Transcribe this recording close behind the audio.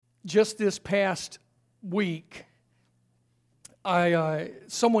just this past week,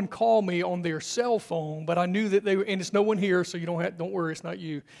 someone called me on their cell phone, but I knew that they were, and it's no one here, so don't worry, it's not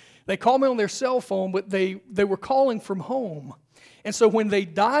you. They called me on their cell phone, but they were calling from home. And so when they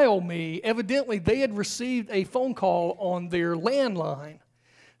dialed me, evidently they had received a phone call on their landline.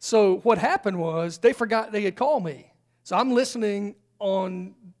 So what happened was they forgot they had called me. So I'm listening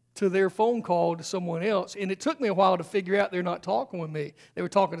on to their phone call to someone else, and it took me a while to figure out they're not talking with me. They were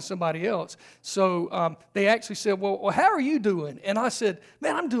talking to somebody else. So they actually said, well, how are you doing? And I said,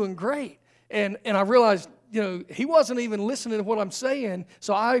 man, I'm doing great. And I realized, he wasn't even listening to what I'm saying,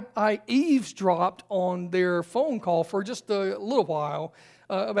 so I eavesdropped on their phone call for just a little while,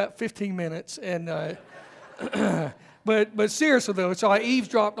 about 15 minutes, and but seriously though, so I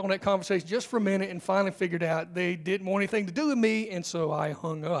eavesdropped on that conversation just for a minute and finally figured out they didn't want anything to do with me, and so I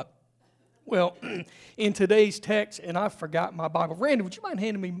hung up. Well, in today's text, and I forgot my Bible. Randy, would you mind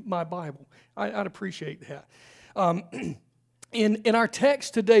handing me my Bible? I'd appreciate that. In our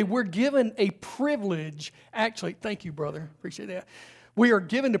text today, we're given a privilege. Actually, thank you, brother. Appreciate that. We are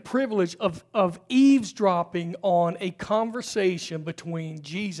given the privilege of eavesdropping on a conversation between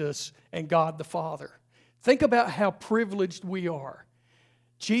Jesus and God the Father. Think about how privileged we are.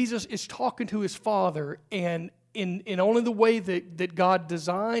 Jesus is talking to his Father, and in only the way that God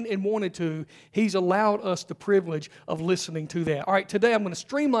designed and wanted to, he's allowed us the privilege of listening to that. All right, today I'm going to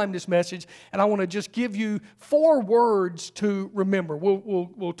streamline this message, and I want to just give you 4 words to remember.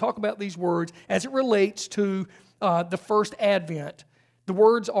 We'll talk about these words as it relates to the first Advent. The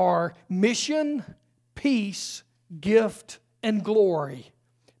words are mission, peace, gift, and glory.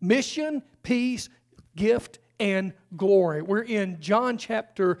 Mission, peace, gift, and glory. We're in John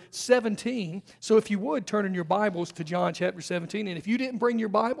chapter 17, so if you would, turn in your Bibles to John chapter 17, and if you didn't bring your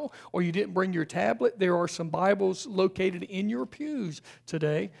Bible or you didn't bring your tablet, there are some Bibles located in your pews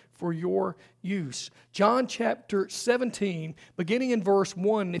today for your use. John chapter 17, beginning in verse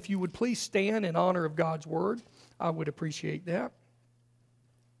 1, if you would please stand in honor of God's Word, I would appreciate that.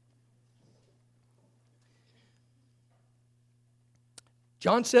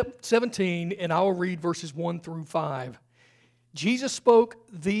 John 17, and I will read verses 1 through 5. Jesus spoke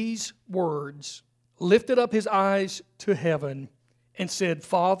these words, lifted up his eyes to heaven, and said,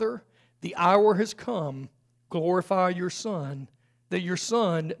 Father, the hour has come. Glorify your Son, that your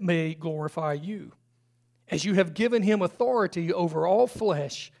Son may glorify you. As you have given him authority over all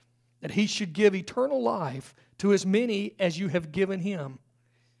flesh, that he should give eternal life to as many as you have given him.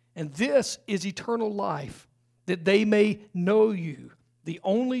 And this is eternal life, that they may know you, the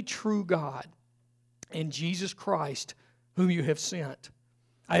only true God, and Jesus Christ, whom you have sent.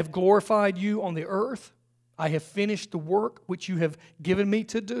 I have glorified you on the earth. I have finished the work which you have given me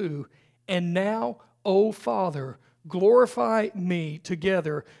to do. And now, O Father, glorify me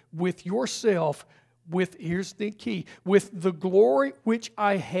together with yourself, here's the key, with the glory which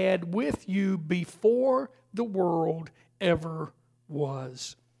I had with you before the world ever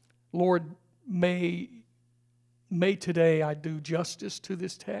was. Lord, may today I do justice to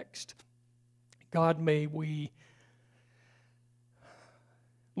this text. God, may we,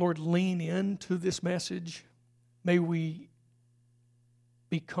 Lord, lean into this message. May we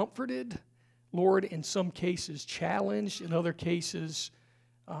be comforted, Lord, in some cases challenged, in other cases,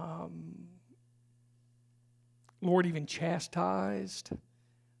 Lord, even chastised.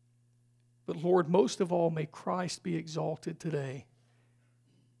 But Lord, most of all, may Christ be exalted today.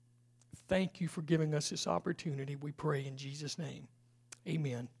 Thank you for giving us this opportunity, we pray in Jesus' name.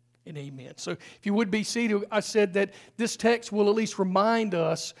 Amen and amen. So if you would be seated, I said that this text will at least remind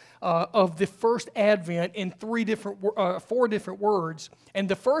us of the first Advent in 4 different words. And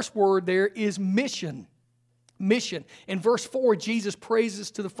the first word there is mission. Mission. In verse 4, Jesus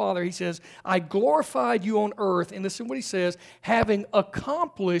praises to the Father. He says, I glorified you on earth. And listen to what he says, having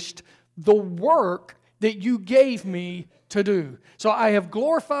accomplished the work that you gave me to do. So I have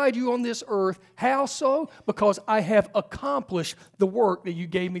glorified you on this earth. How so? Because I have accomplished the work that you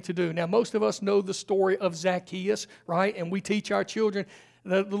gave me to do. Now, most of us know the story of Zacchaeus, right? And we teach our children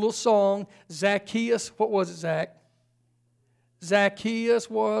the little song, Zacchaeus. What was it, Zach? Zacchaeus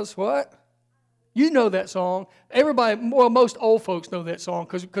was what? You know that song. Everybody, well, most old folks know that song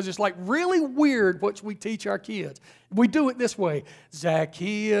because it's like really weird what we teach our kids. We do it this way.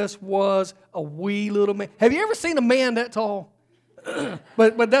 Zacchaeus was a wee little man. Have you ever seen a man that tall?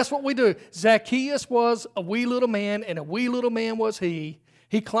 but that's what we do. Zacchaeus was a wee little man, and a wee little man was he.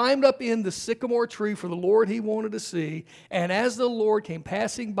 He climbed up in the sycamore tree for the Lord he wanted to see. And as the Lord came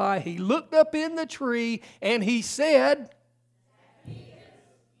passing by, he looked up in the tree and he said,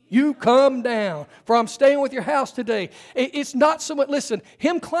 You come down, for I'm staying with your house today. It's not so much, listen,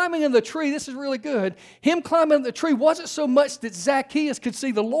 him climbing in the tree, this is really good. Him climbing in the tree wasn't so much that Zacchaeus could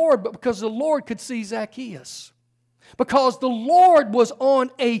see the Lord, but because the Lord could see Zacchaeus. Because the Lord was on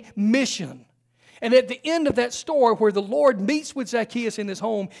a mission. And at the end of that story where the Lord meets with Zacchaeus in his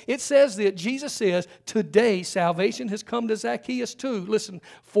home, it says that Jesus says, today salvation has come to Zacchaeus too. Listen,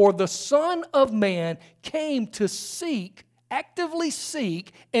 for the Son of Man came to seek, actively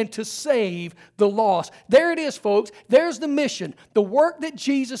seek, and to save the lost. There it is, folks. There's the mission. The work that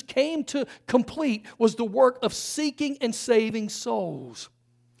Jesus came to complete was the work of seeking and saving souls.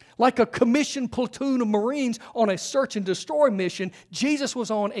 Like a commissioned platoon of Marines on a search and destroy mission, Jesus was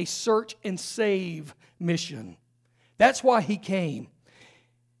on a search and save mission. That's why he came.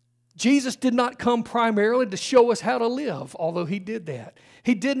 Jesus did not come primarily to show us how to live, although he did that.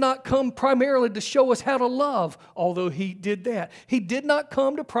 He did not come primarily to show us how to love, although he did that. He did not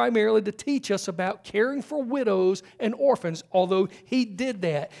come primarily to teach us about caring for widows and orphans, although he did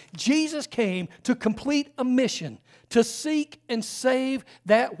that. Jesus came to complete a mission, to seek and save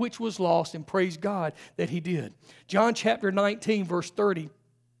that which was lost, and praise God that he did. John chapter 19, verse 30.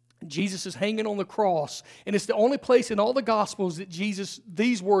 Jesus is hanging on the cross, and it's the only place in all the Gospels that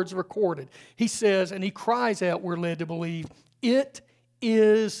these words are recorded. He says, and he cries out, we're led to believe, it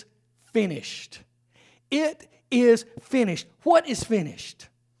is finished. It is finished. What is finished?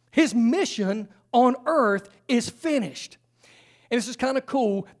 His mission on earth is finished. And this is kind of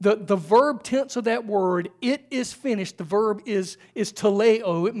cool. The verb tense of that word, it is finished. The verb is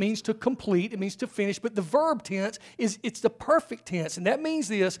teleo. It means to complete. It means to finish. But the verb tense it's the perfect tense. And that means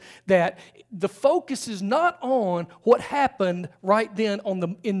this, that the focus is not on what happened right then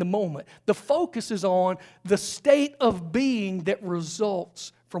in the moment. The focus is on the state of being that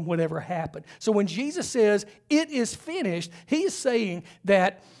results from whatever happened. So when Jesus says, it is finished, he is saying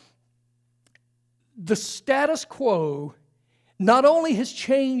that the status quo not only has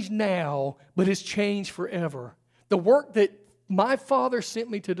changed now, but has changed forever. The work that my Father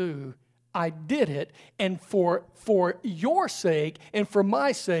sent me to do, I did it, and for your sake and for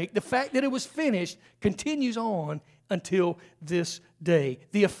my sake, the fact that it was finished continues on until this day.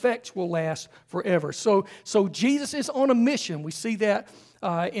 The effects will last forever. So Jesus is on a mission. We see that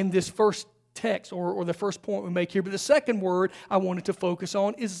in this first text, or the first point we make here. But the second word I wanted to focus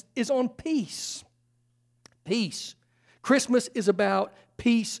on is on peace. Peace. Christmas is about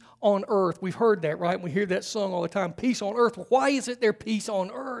peace on earth. We've heard that, right? We hear that song all the time, peace on earth. Why isn't there peace on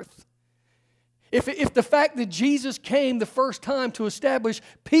earth? If the fact that Jesus came the first time to establish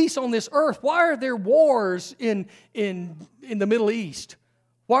peace on this earth, why are there wars in the Middle East?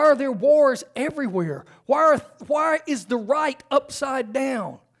 Why are there wars everywhere? Why is the right upside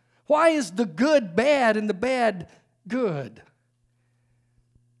down? Why is the good bad and the bad good?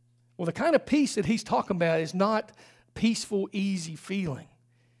 Well, the kind of peace that he's talking about is not peaceful, easy feeling.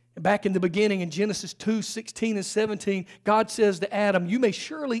 Back in the beginning in Genesis 2, 16 and 17, God says to Adam, you may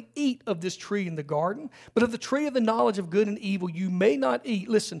surely eat of this tree in the garden, but of the tree of the knowledge of good and evil you may not eat.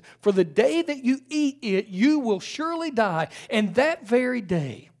 Listen, for the day that you eat it, you will surely die. And that very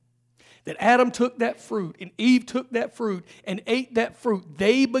day that Adam took that fruit and Eve took that fruit and ate that fruit,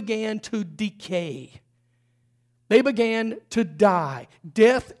 they began to decay. They began to die.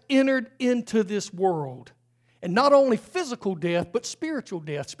 Death entered into this world. And not only physical death, but spiritual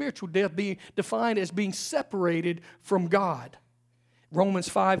death. Spiritual death being defined as being separated from God. Romans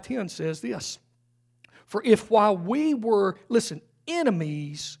 5:10 says this, for if while we were,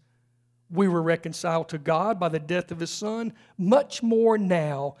 enemies, we were reconciled to God by the death of His Son, much more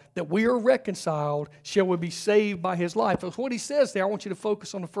now that we are reconciled shall we be saved by His life. That's what he says there. I want you to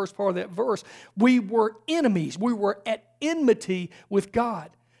focus on the first part of that verse. We were enemies. We were at enmity with God.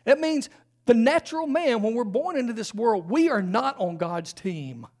 That means the natural man, when we're born into this world, we are not on God's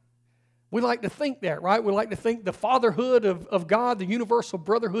team. We like to think that, right? We like to think the fatherhood of God, the universal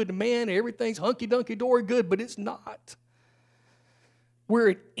brotherhood of man, everything's hunky-dunky-dory good, but it's not.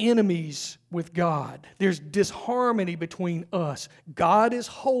 We're enemies with God. There's disharmony between us. God is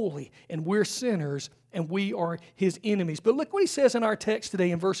holy, and we're sinners, and we are His enemies. But look what He says in our text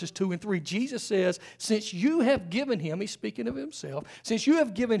today in verses 2 and 3. Jesus says, since you have given Him, He's speaking of Himself, since you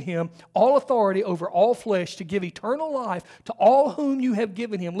have given Him all authority over all flesh to give eternal life to all whom you have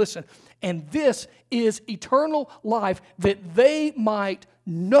given Him. Listen, and this is eternal life, that they might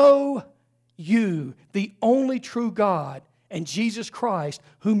know you, the only true God, and Jesus Christ,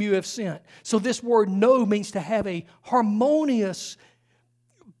 whom you have sent. So this word know means to have a harmonious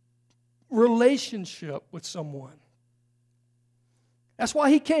relationship with someone. That's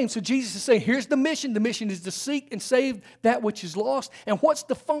why he came. So Jesus is saying, here's the mission. The mission is to seek and save that which is lost. And what's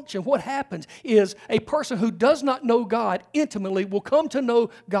the function? What happens is a person who does not know God intimately will come to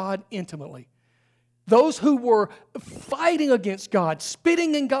know God intimately. Those who were fighting against God,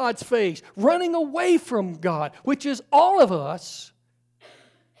 spitting in God's face, running away from God, which is all of us,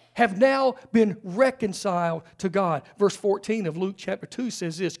 have now been reconciled to God. Verse 14 of Luke chapter 2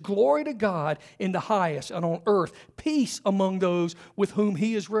 says this, glory to God in the highest, and on earth peace among those with whom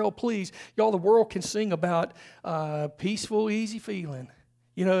He is well pleased. Y'all, the world can sing about peaceful, easy feeling.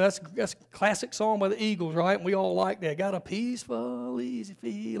 You know, that's a classic song by the Eagles, right? And we all like that. Got a peaceful, easy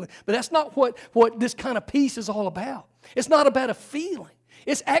feeling. But that's not what this kind of peace is all about. It's not about a feeling.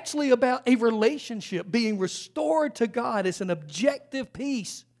 It's actually about a relationship being restored to God. It's an objective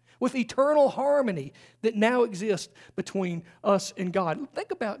peace with eternal harmony that now exists between us and God. Think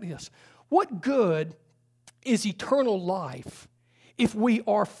about this. What good is eternal life if we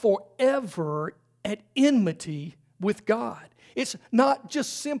are forever at enmity with God? It's not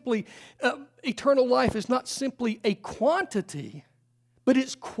just simply, eternal life is not simply a quantity, but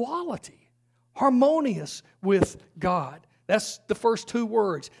it's quality, harmonious with God. That's the first two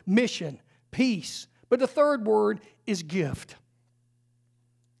words, mission, peace. But the third word is gift.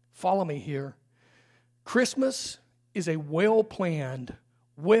 Follow me here. Christmas is a well-planned,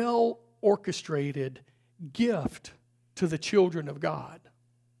 well-orchestrated gift to the children of God.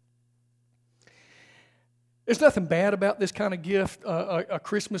 There's nothing bad about this kind of gift, a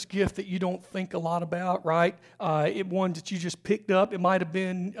Christmas gift that you don't think a lot about, right? One that you just picked up. It might have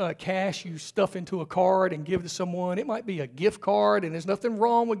been cash you stuff into a card and give to someone. It might be a gift card, and there's nothing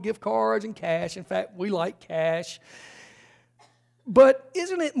wrong with gift cards and cash. In fact, we like cash. But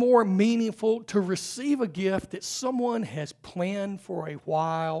isn't it more meaningful to receive a gift that someone has planned for a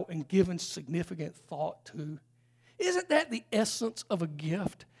while and given significant thought to? Isn't that the essence of a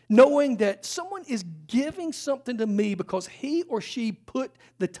gift? Knowing that someone is giving something to me because he or she put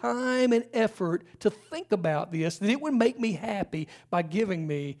the time and effort to think about this, that it would make me happy by giving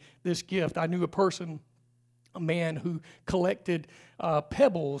me this gift. I knew a man who collected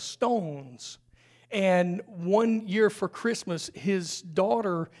pebbles, stones. And one year for Christmas, his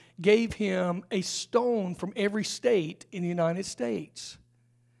daughter gave him a stone from every state in the United States.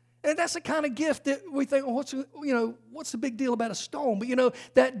 And that's the kind of gift that we think, what's the big deal about a stone? But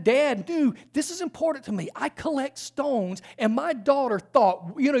that dad knew, this is important to me. I collect stones, and my daughter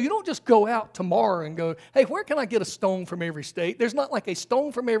thought, you don't just go out tomorrow and go, hey, where can I get a stone from every state? There's not like a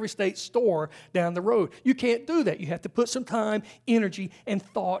stone from every state store down the road. You can't do that. You have to put some time, energy, and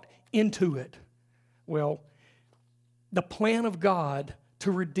thought into it. Well, the plan of God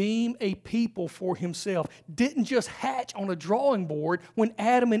to redeem a people for Himself didn't just hatch on a drawing board when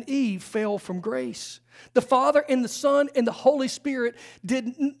Adam and Eve fell from grace. The Father and the Son and the Holy Spirit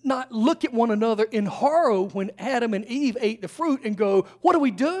did not look at one another in horror when Adam and Eve ate the fruit and go, what do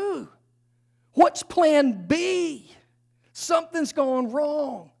we do? What's plan B? Something's gone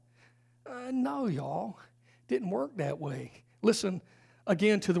wrong. No, y'all. Didn't work that way. Listen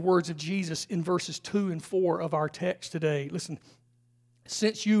again to the words of Jesus in verses 2 and 4 of our text today. Listen,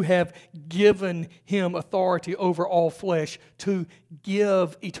 since you have given Him authority over all flesh to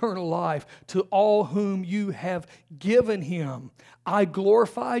give eternal life to all whom you have given Him, I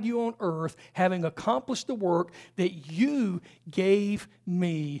glorified you on earth, having accomplished the work that you gave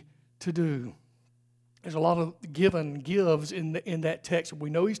me to do. There's a lot of gives in that text. We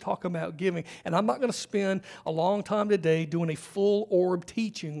know He's talking about giving. And I'm not going to spend a long time today doing a full orb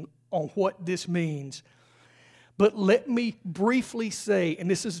teaching on what this means. But let me briefly say, and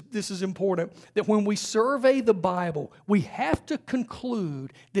this is important, that when we survey the Bible, we have to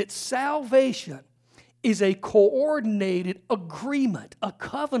conclude that salvation is a coordinated agreement, a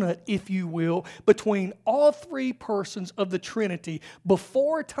covenant, if you will, between all three persons of the Trinity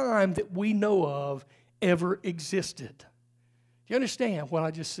before time that we know of ever existed. Do you understand what I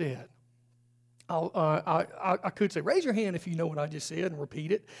just said? I could say, raise your hand if you know what I just said and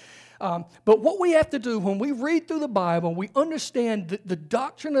repeat it. But what we have to do when we read through the Bible, we understand the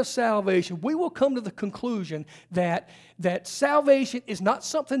doctrine of salvation, we will come to the conclusion that salvation is not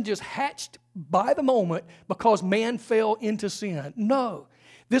something just hatched by the moment because man fell into sin. No,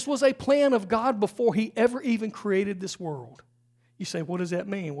 this was a plan of God before He ever even created this world. You say, what does that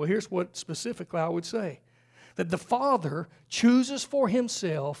mean? Well, here's what specifically I would say. That the Father chooses for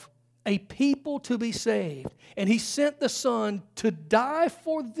Himself a people to be saved. And He sent the Son to die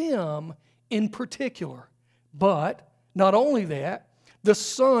for them in particular. But not only that, the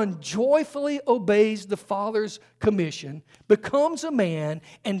Son joyfully obeys the Father's commission, becomes a man,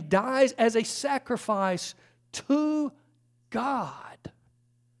 and dies as a sacrifice to God.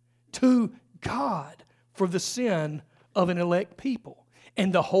 to God for the sin of an elect people.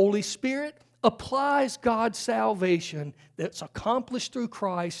 And the Holy Spirit applies God's salvation that's accomplished through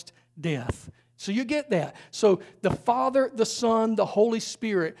Christ's death. So you get that. So the Father, the Son, the Holy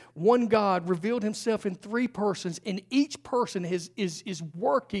Spirit, one God, revealed himself in three persons, and each person is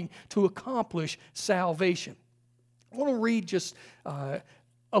working to accomplish salvation. I want to read just a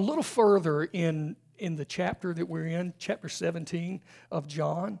little further in the chapter that we're in, chapter 17 of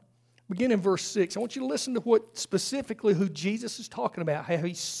John. Begin in verse 6. I want you to listen to what specifically who Jesus is talking about, how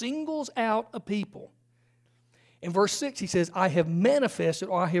he singles out a people. In verse 6, he says, I have manifested,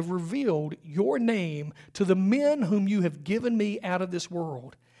 or I have revealed your name to the men whom you have given me out of this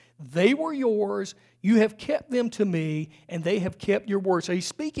world. They were yours, you have kept them to me, and they have kept your word. So he's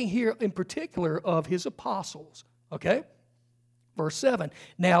speaking here in particular of his apostles, okay? Verse 7,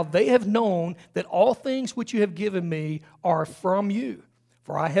 now they have known that all things which you have given me are from you.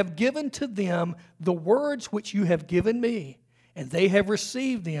 For I have given to them the words which you have given me, and they have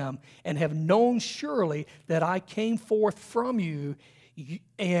received them, and have known surely that I came forth from you,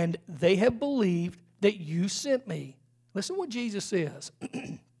 and they have believed that you sent me. Listen to what Jesus says.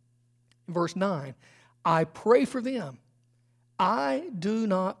 Verse 9, I pray for them. I do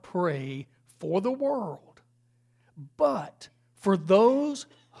not pray for the world, but for those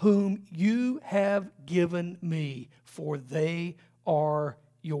whom you have given me, for they are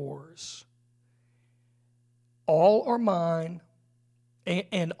yours. All are mine,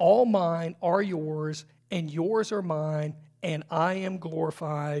 and all mine are yours, and yours are mine, and I am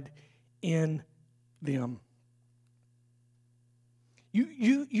glorified in them.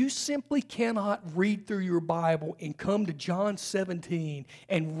 You simply cannot read through your Bible and come to John 17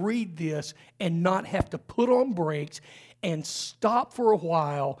 and read this and not have to put on brakes and stop for a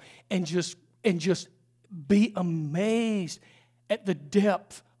while and just be amazed at the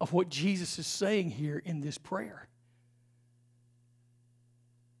depth of what Jesus is saying here in this prayer.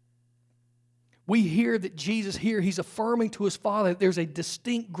 We hear that Jesus here, he's affirming to his Father that there's a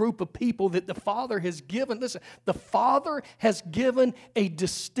distinct group of people that the Father has given. Listen, the Father has given a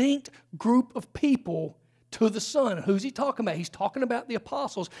distinct group of people to the Son. Who's he talking about? He's talking about the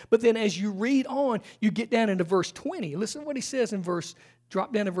apostles. But then as you read on, you get down into verse 20. Listen to what he says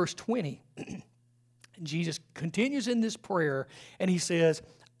drop down to verse 20. Jesus continues in this prayer, and he says,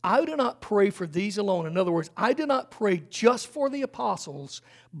 I do not pray for these alone. In other words, I do not pray just for the apostles,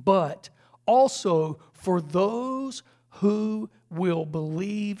 but also for those who will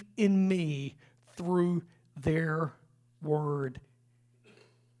believe in me through their word.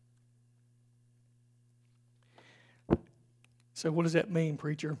 So what does that mean,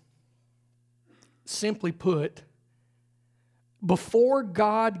 preacher? Simply put, before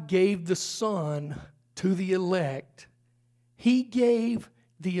God gave the Son to the elect, he gave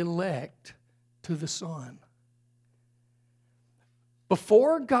the elect to the Son.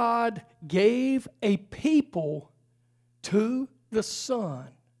 Before God gave a people to the Son,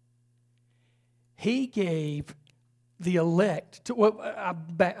 he gave the elect to, well,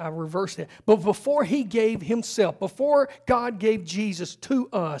 I reverse that. But before he gave himself, before God gave Jesus to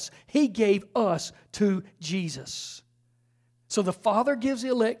us, he gave us to Jesus. So the Father gives the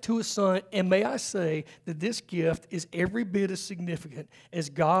elect to his Son, and may I say that this gift is every bit as significant as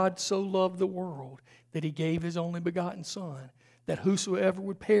God so loved the world that he gave his only begotten Son, that whosoever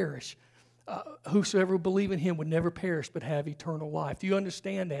would perish, whosoever would believe in him would never perish but have eternal life. Do you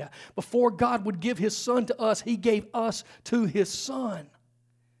understand that? Before God would give his Son to us, he gave us to his Son.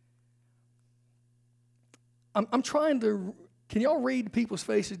 I'm trying to... Can y'all read people's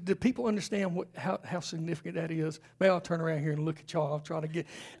faces? Do people understand how significant that is? Maybe I'll turn around here and look at y'all. I'll try to get...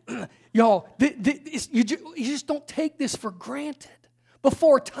 y'all, you just don't take this for granted.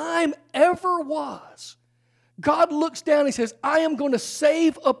 Before time ever was, God looks down and he says, I am going to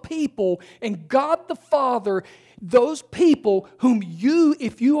save a people. And God the Father, those people whom you,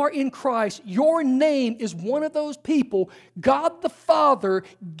 if you are in Christ, your name is one of those people. God the Father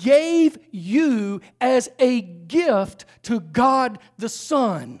gave you as a gift to God the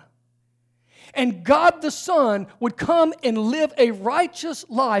Son. And God the Son would come and live a righteous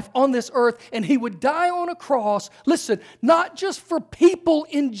life on this earth, and he would die on a cross, listen, not just for people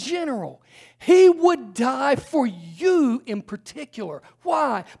in general. He would die for you in particular.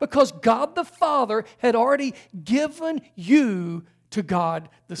 Why? Because God the Father had already given you to God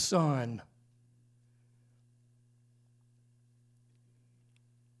the Son.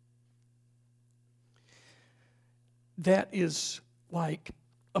 That is like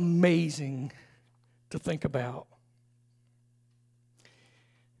amazing to think about.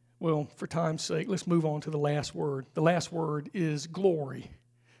 Well, for time's sake, let's move on to the last word. The last word is glory.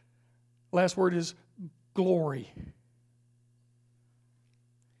 Last word is glory.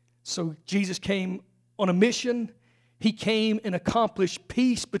 So Jesus came on a mission. He came and accomplished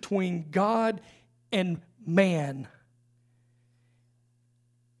peace between God and man.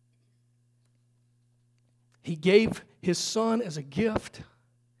 He gave his Son as a gift.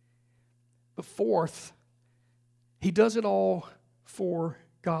 But fourth, he does it all for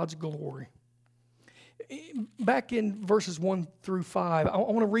God's glory. Back in verses 1 through 5, I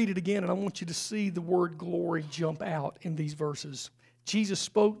want to read it again, and I want you to see the word glory jump out in these verses. Jesus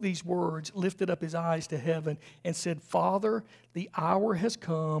spoke these words, lifted up his eyes to heaven, and said, Father, the hour has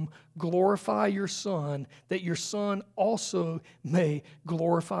come. Glorify your Son, that your Son also may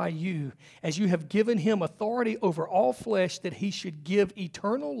glorify you, as you have given him authority over all flesh, that he should give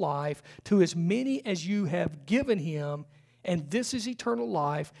eternal life to as many as you have given him. And this is eternal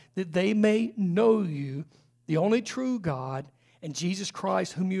life, that they may know you, the only true God, and Jesus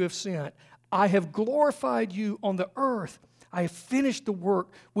Christ whom you have sent. I have glorified you on the earth. I have finished the work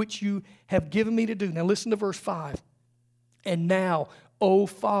which you have given me to do. Now listen to verse 5. And now, O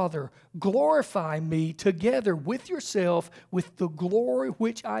Father, glorify me together with yourself with the glory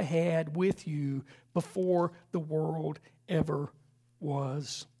which I had with you before the world ever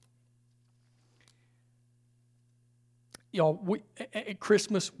was. Y'all, at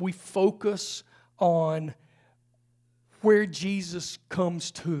Christmas, we focus on where Jesus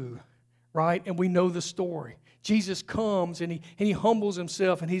comes to, right? And we know the story. Jesus comes and he humbles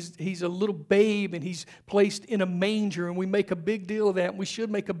himself, and he's a little babe, and he's placed in a manger, and we make a big deal of that, and we should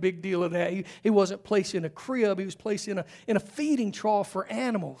make a big deal of that. He wasn't placed in a crib. He was placed in a feeding trough for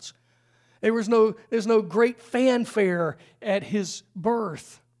animals. There's no great fanfare at his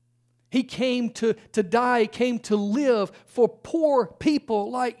birth. He came to die, he came to live for poor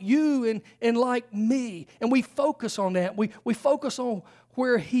people like you and like me. And we focus on that. We focus on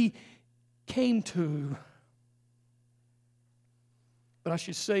where he came to. But I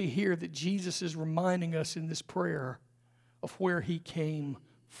should say here that Jesus is reminding us in this prayer of where he came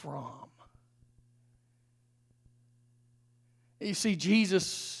from. You see,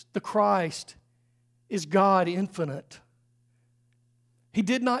 Jesus, the Christ, is God infinite. He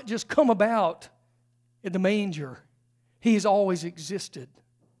did not just come about in the manger. He has always existed.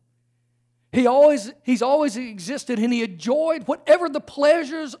 He's always existed, and he enjoyed whatever the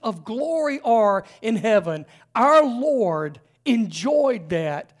pleasures of glory are in heaven. Our Lord enjoyed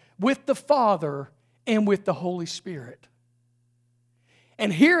that with the Father and with the Holy Spirit.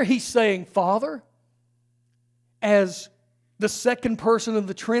 And here he's saying, Father, as the second person of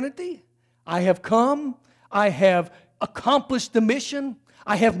the Trinity, I have come, I have accomplished the mission,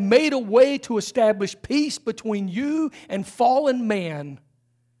 I have made a way to establish peace between you and fallen man.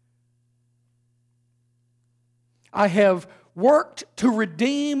 I have worked to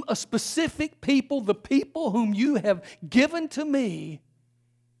redeem a specific people, the people whom you have given to me,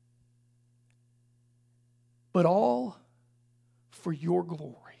 but all for your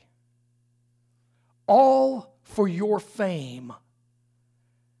glory, all for your fame.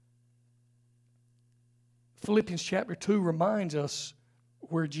 Philippians chapter 2 reminds us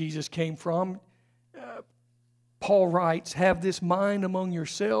where Jesus came from. Paul writes, have this mind among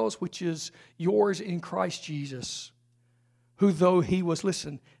yourselves, which is yours in Christ Jesus, who though he was,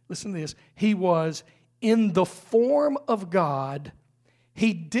 listen to this, he was in the form of God,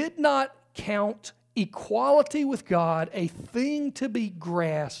 he did not count equality with God a thing to be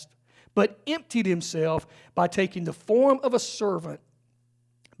grasped, but emptied himself by taking the form of a servant,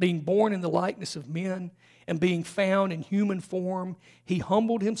 being born in the likeness of men, and being found in human form, he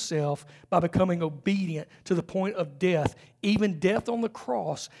humbled himself by becoming obedient to the point of death, even death on the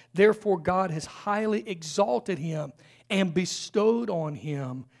cross. Therefore, God has highly exalted him and bestowed on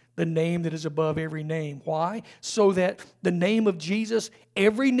him the name that is above every name. Why? So that the name of Jesus,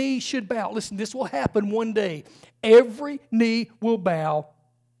 every knee should bow. Listen, this will happen one day. Every knee will bow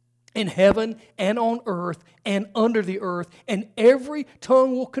in heaven and on earth and under the earth, and every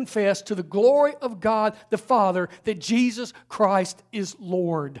tongue will confess to the glory of God the Father that Jesus Christ is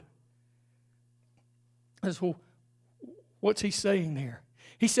Lord. So what's he saying there?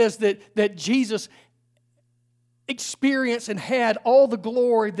 He says that Jesus experienced and had all the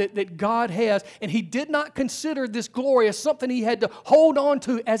glory that God has, and he did not consider this glory as something he had to hold on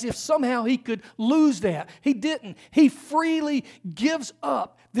to as if somehow he could lose that. He didn't. He freely gives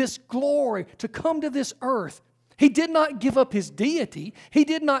up this glory to come to this earth. He did not give up his deity. He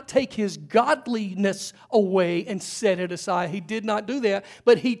did not take his godliness away and set it aside. He did not do that.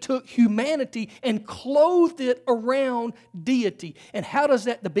 But he took humanity and clothed it around deity. And how does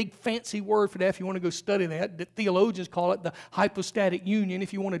that, the big fancy word for that, if you want to go study that, the theologians call it the hypostatic union.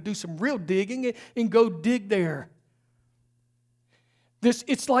 If you want to do some real digging, and go dig there.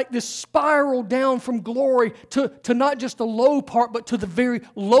 It's like this spiral down from glory to not just the low part, but to the very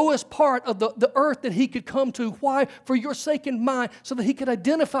lowest part of the earth that he could come to. Why? For your sake and mine, so that he could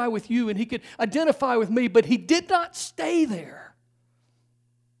identify with you and he could identify with me. But he did not stay there.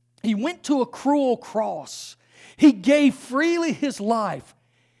 He went to a cruel cross. He gave freely his life.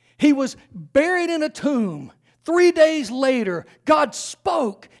 He was buried in a tomb. 3 days later, God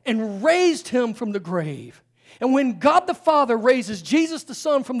spoke and raised him from the grave. And when God the Father raises Jesus the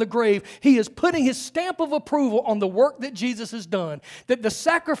Son from the grave, He is putting His stamp of approval on the work that Jesus has done. That the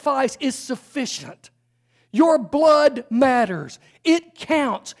sacrifice is sufficient. Your blood matters. It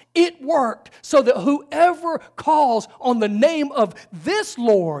counts. It worked. So that whoever calls on the name of this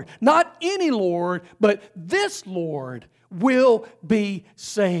Lord, not any Lord, but this Lord, will be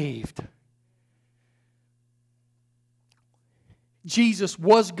saved. Jesus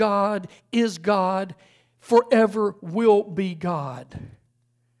was God, is God, forever will be God.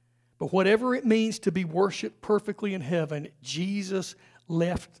 But whatever it means to be worshiped perfectly in heaven, Jesus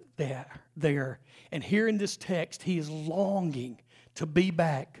left that there. And here in this text, he is longing to be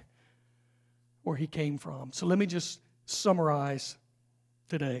back where he came from. So let me just summarize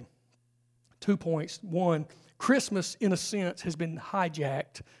today. 2 points. One, Christmas, in a sense, has been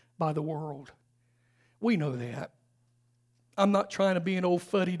hijacked by the world. We know that. I'm not trying to be an old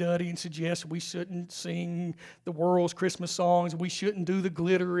fuddy-duddy and suggest we shouldn't sing the world's Christmas songs. We shouldn't do the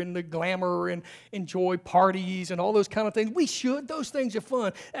glitter and the glamour and enjoy parties and all those kind of things. We should. Those things are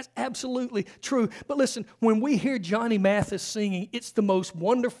fun. That's absolutely true. But listen, when we hear Johnny Mathis singing, it's the most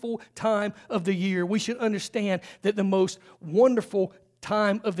wonderful time of the year. We should understand that the most wonderful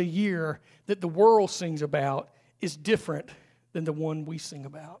time of the year that the world sings about is different than the one we sing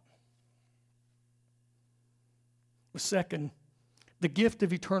about. Second, the gift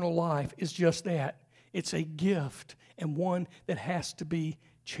of eternal life is just that. It's a gift, and one that has to be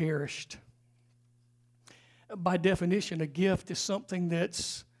cherished. By definition, a gift is something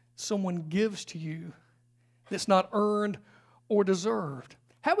that someone gives to you that's not earned or deserved.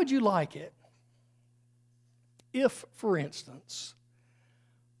 How would you like it if, for instance,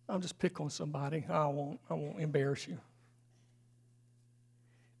 I'll just pick on somebody. I won't embarrass you.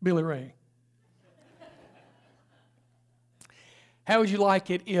 Billy Ray. How would you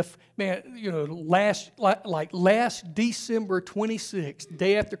like it if, last December 26th,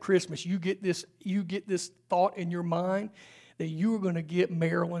 day after Christmas, you get this thought in your mind that you are going to get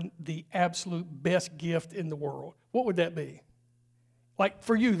Marilyn the absolute best gift in the world? What would that be? Like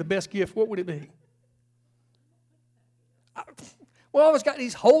for you, the best gift, what would it be? Well, it's got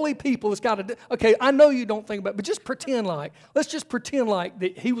these holy people. It's got to. Okay, I know you don't think about it, but just pretend like. Let's just pretend like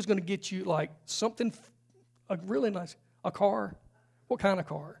that he was going to get you like something, a really nice, a car. What kind of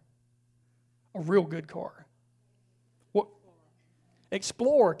car? A real good car. What?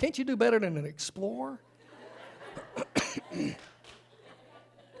 Explorer. Can't you do better than an Explorer?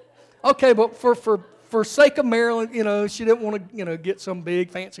 Okay, but for sake of Marilyn, she didn't want to, get some big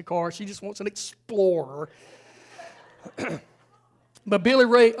fancy car. She just wants an Explorer. But Billy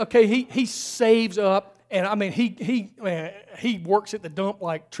Ray, okay, he saves up, and I mean he works at the dump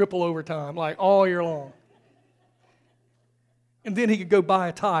like triple overtime, like all year long. And then he could go buy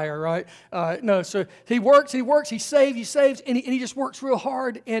a tire, right? So he works, he saves, and he just works real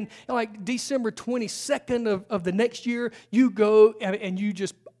hard. And like December 22nd of the next year, you go and you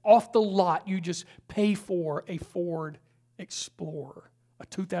just, off the lot, you just pay for a Ford Explorer, a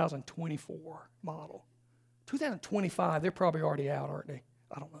 2024 model. 2025, they're probably already out, aren't they?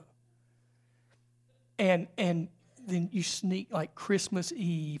 I don't know. And then you sneak, like Christmas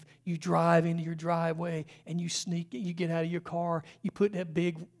Eve, you drive into your driveway and you get out of your car, you put that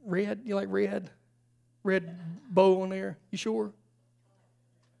big red, you like red bow on there? You sure?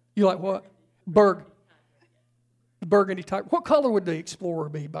 You like what? Burgundy type. What color would the Explorer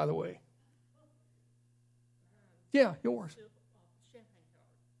be, by the way? Yeah, yours.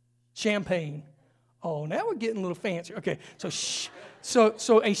 Champagne. Oh, now we're getting a little fancy. Okay, so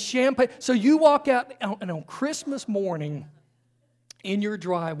a champagne. So you walk out, and on Christmas morning, in your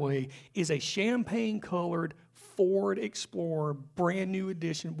driveway is a champagne-colored Ford Explorer, brand new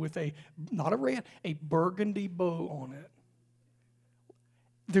edition with not a red, a burgundy bow on it.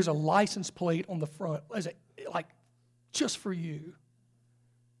 There's a license plate on the front, just for you.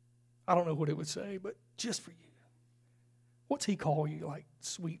 I don't know what it would say, but just for you. What's he call you? Like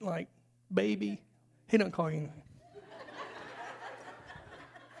sweet, like baby? He doesn't call you anything.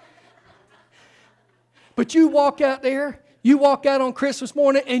 But you walk out there, you walk out on Christmas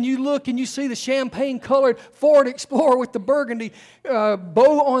morning and you look and you see the champagne-colored Ford Explorer with the burgundy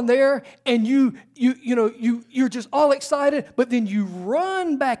bow on there, and you're just all excited, but then you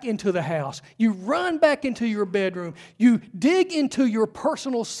run back into the house. You run back into your bedroom. You dig into your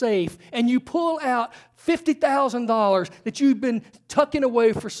personal safe and you pull out $50,000 that you've been tucking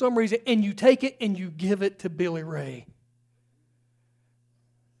away for some reason, and you take it and you give it to Billy Ray.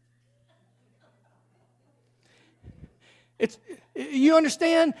 You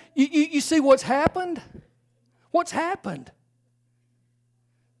understand? You see what's happened? What's happened?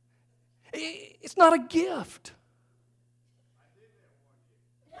 It's not a gift.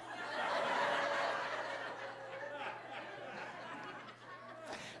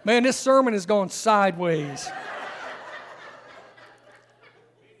 Man, this sermon has gone sideways.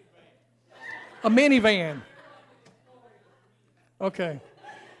 A minivan. Okay.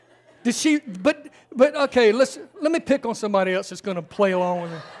 Did she? But okay. Let me pick on somebody else that's going to play along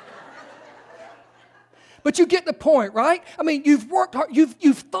with her. But you get the point, right? I mean, you've worked hard.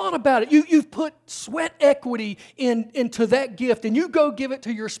 You've thought about it. You've put sweat equity into that gift, and you go give it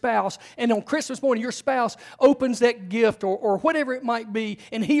to your spouse. And on Christmas morning, your spouse opens that gift or whatever it might be,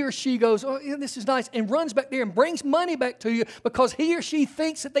 and he or she goes, "Oh, yeah, this is nice," and runs back there and brings money back to you because he or she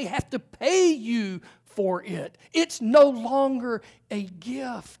thinks that they have to pay you for it. It's no longer a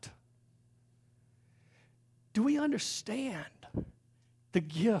gift. Do we understand the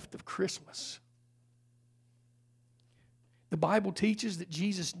gift of Christmas? The Bible teaches that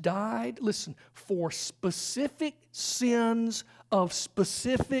Jesus died, listen, for specific sins of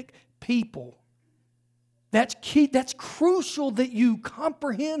specific people. That's key. That's crucial that you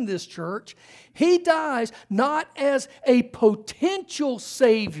comprehend this, church. He dies not as a potential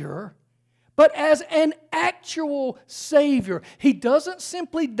Savior, but as an actual Savior. He doesn't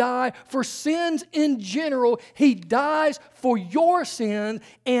simply die for sins in general. He dies for your sins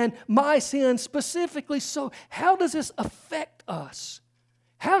and my sins specifically. So how does this affect us?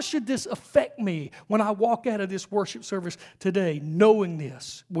 How should this affect me when I walk out of this worship service today knowing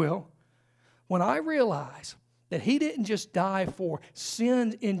this? Well, when I realize that He didn't just die for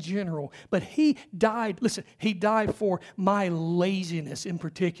sin in general, but He died, listen, He died for my laziness in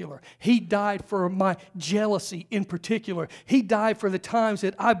particular. He died for my jealousy in particular. He died for the times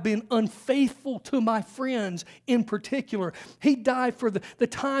that I've been unfaithful to my friends in particular. He died for the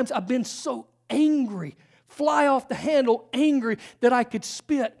times I've been so angry, fly off the handle angry that I could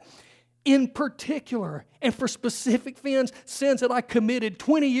spit in particular, and for specific sins that I committed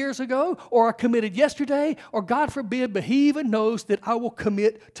 20 years ago, or I committed yesterday, or God forbid, but He even knows that I will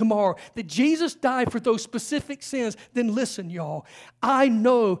commit tomorrow. That Jesus died for those specific sins. Then listen, y'all, I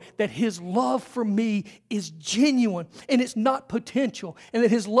know that His love for me is genuine, and it's not potential, and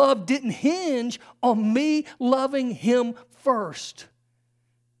that His love didn't hinge on me loving Him first,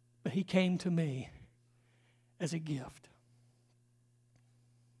 but He came to me as a gift.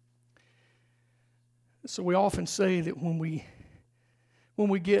 So we often say that when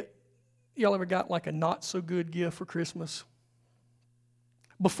we get, y'all ever got like a not so good gift for Christmas?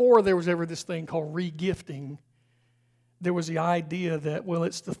 Before there was ever this thing called re-gifting, there was the idea that, well,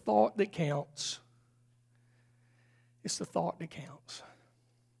 it's the thought that counts. It's the thought that counts.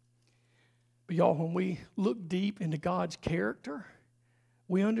 But y'all, when we look deep into God's character,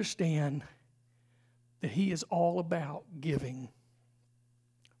 we understand that He is all about giving.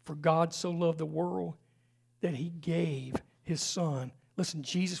 For God so loved the world that He gave His Son. Listen,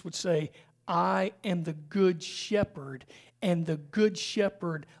 Jesus would say, I am the good shepherd, and the good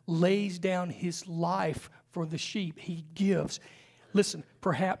shepherd lays down his life for the sheep. He gives. Listen,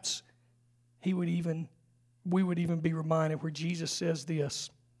 perhaps we would even be reminded where Jesus says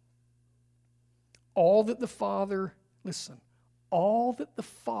this, all that the Father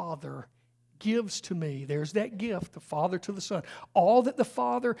gives to me, there's that gift, the Father to the Son. All that the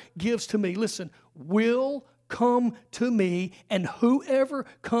Father gives to me, listen, will come to me, and whoever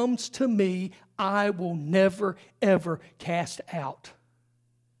comes to me, I will never, ever cast out.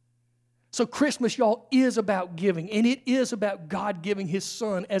 So Christmas, y'all, is about giving, and it is about God giving His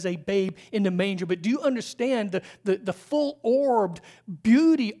Son as a babe in the manger. But do you understand the full-orbed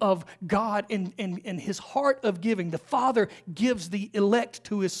beauty of God and His heart of giving? The Father gives the elect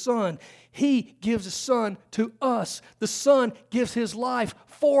to His Son. He gives His Son to us. The Son gives His life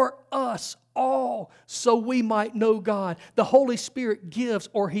for us all so we might know God. The Holy Spirit gives,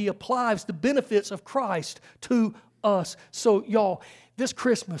 or He applies the benefits of Christ to us. So, y'all, this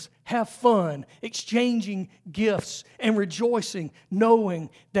Christmas, have fun, exchanging gifts and rejoicing, knowing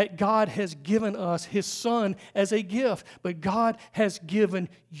that God has given us His Son as a gift. But God has given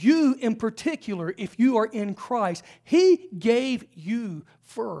you in particular, if you are in Christ, He gave you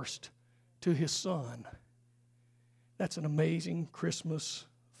first to His Son. That's an amazing Christmas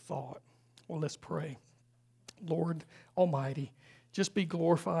thought. Well, let's pray. Lord Almighty, just be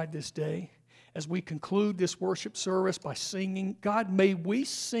glorified this day. As we conclude this worship service by singing, God, may we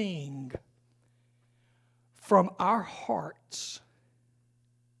sing from our hearts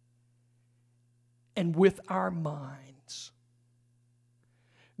and with our minds.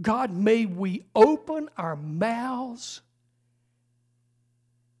 God, may we open our mouths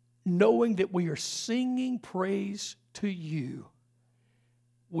knowing that we are singing praise to you.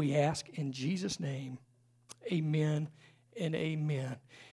 We ask in Jesus' name, amen and amen.